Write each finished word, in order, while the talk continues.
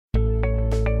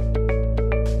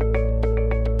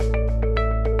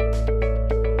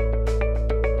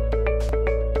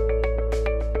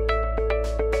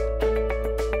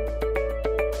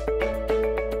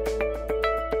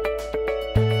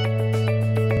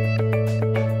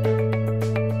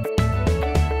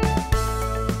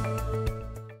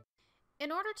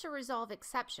resolve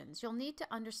exceptions, you'll need to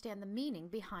understand the meaning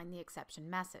behind the exception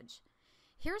message.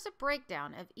 Here's a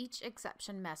breakdown of each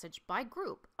exception message by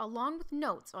group, along with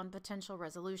notes on potential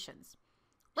resolutions.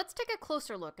 Let's take a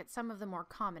closer look at some of the more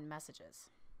common messages.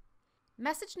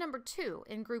 Message number 2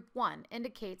 in Group 1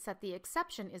 indicates that the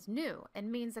exception is new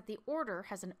and means that the order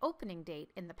has an opening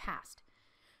date in the past.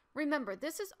 Remember,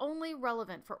 this is only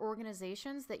relevant for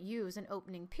organizations that use an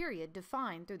opening period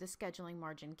defined through the scheduling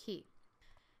margin key.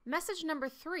 Message number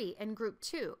 3 in Group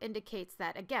 2 indicates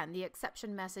that, again, the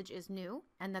exception message is new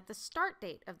and that the start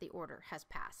date of the order has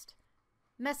passed.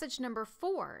 Message number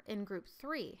 4 in Group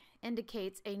 3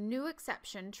 indicates a new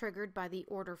exception triggered by the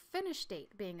order finish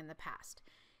date being in the past.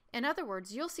 In other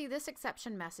words, you'll see this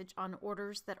exception message on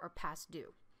orders that are past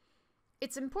due.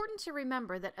 It's important to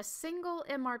remember that a single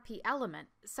MRP element,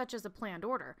 such as a planned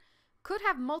order, could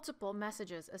have multiple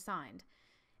messages assigned,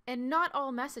 and not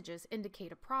all messages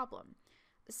indicate a problem,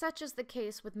 such as the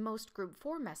case with most Group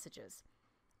 4 messages.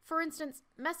 For instance,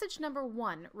 message number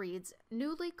 1 reads,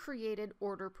 "Newly created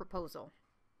order proposal."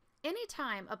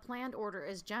 Anytime a planned order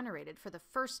is generated for the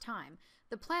first time,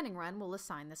 the planning run will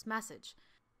assign this message.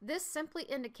 This simply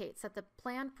indicates that the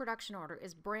planned production order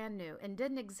is brand new and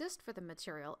didn't exist for the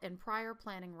material in prior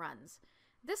planning runs.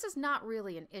 This is not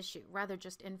really an issue, rather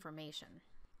just information.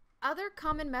 Other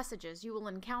common messages you will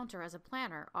encounter as a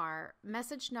planner are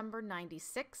message number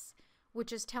 96,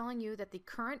 which is telling you that the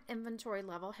current inventory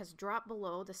level has dropped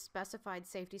below the specified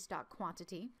safety stock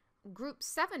quantity, Group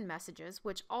 7 messages,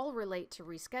 which all relate to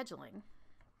rescheduling,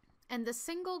 and the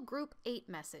single Group 8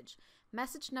 message,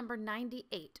 message number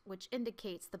 98, which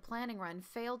indicates the planning run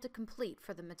failed to complete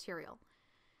for the material.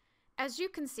 As you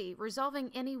can see,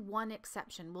 resolving any one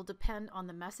exception will depend on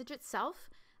the message itself,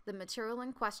 the material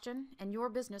in question, and your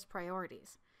business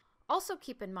priorities. Also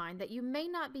keep in mind that you may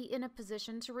not be in a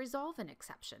position to resolve an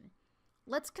exception.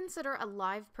 Let's consider a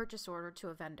live purchase order to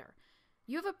a vendor.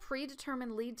 You have a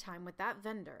predetermined lead time with that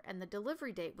vendor and the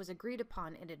delivery date was agreed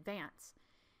upon in advance.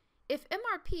 If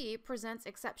MRP presents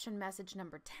exception message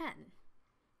number 10,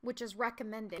 which is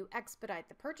recommended to expedite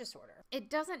the purchase order, it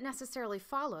doesn't necessarily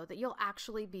follow that you'll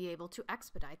actually be able to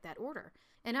expedite that order.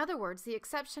 In other words, the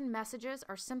exception messages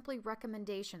are simply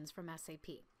recommendations from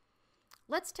SAP.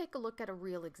 Let's take a look at a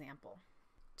real example.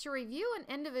 To review an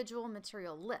individual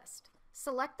material list,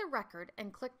 select the record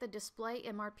and click the Display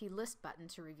MRP List button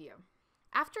to review.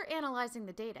 After analyzing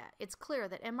the data, it's clear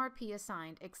that MRP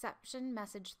assigned exception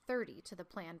message 30 to the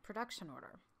planned production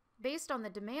order. Based on the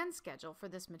demand schedule for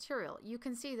this material, you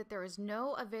can see that there is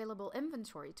no available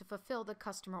inventory to fulfill the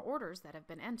customer orders that have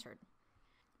been entered.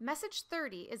 Message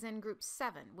 30 is in Group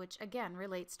 7, which again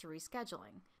relates to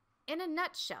rescheduling. In a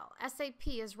nutshell, SAP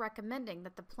is recommending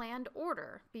that the planned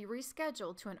order be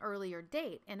rescheduled to an earlier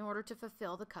date in order to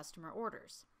fulfill the customer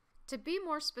orders. To be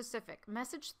more specific,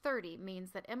 message 30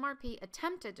 means that MRP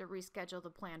attempted to reschedule the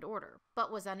planned order,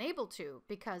 but was unable to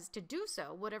because to do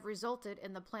so would have resulted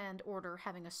in the planned order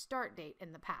having a start date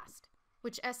in the past,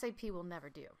 which SAP will never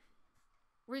do.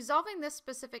 Resolving this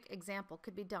specific example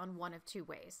could be done one of two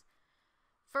ways.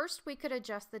 First, we could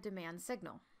adjust the demand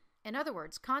signal. In other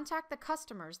words, contact the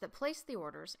customers that placed the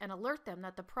orders and alert them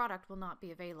that the product will not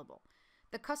be available.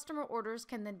 The customer orders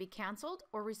can then be canceled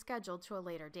or rescheduled to a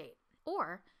later date.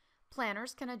 Or,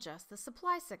 planners can adjust the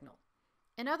supply signal.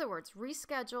 In other words,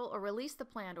 reschedule or release the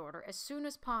planned order as soon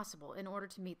as possible in order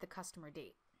to meet the customer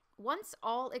date. Once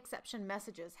all exception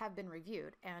messages have been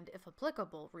reviewed and, if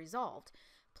applicable, resolved,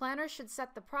 planners should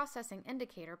set the processing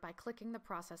indicator by clicking the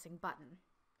processing button.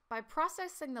 By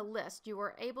processing the list, you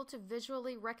are able to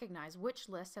visually recognize which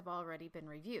lists have already been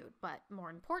reviewed, but more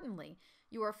importantly,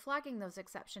 you are flagging those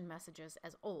exception messages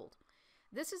as old.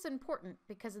 This is important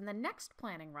because in the next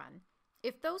planning run,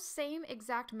 if those same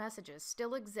exact messages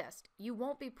still exist, you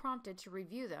won't be prompted to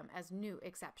review them as new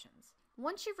exceptions.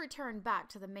 Once you've returned back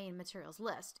to the main materials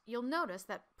list, you'll notice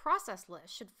that process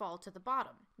list should fall to the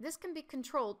bottom. This can be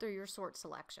controlled through your sort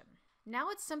selection. Now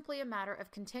it's simply a matter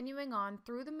of continuing on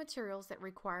through the materials that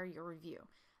require your review.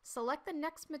 Select the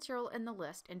next material in the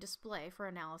list and display for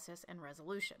analysis and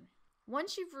resolution.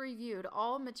 Once you've reviewed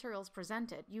all materials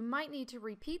presented, you might need to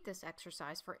repeat this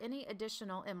exercise for any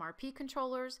additional MRP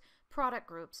controllers, product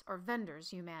groups, or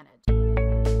vendors you manage.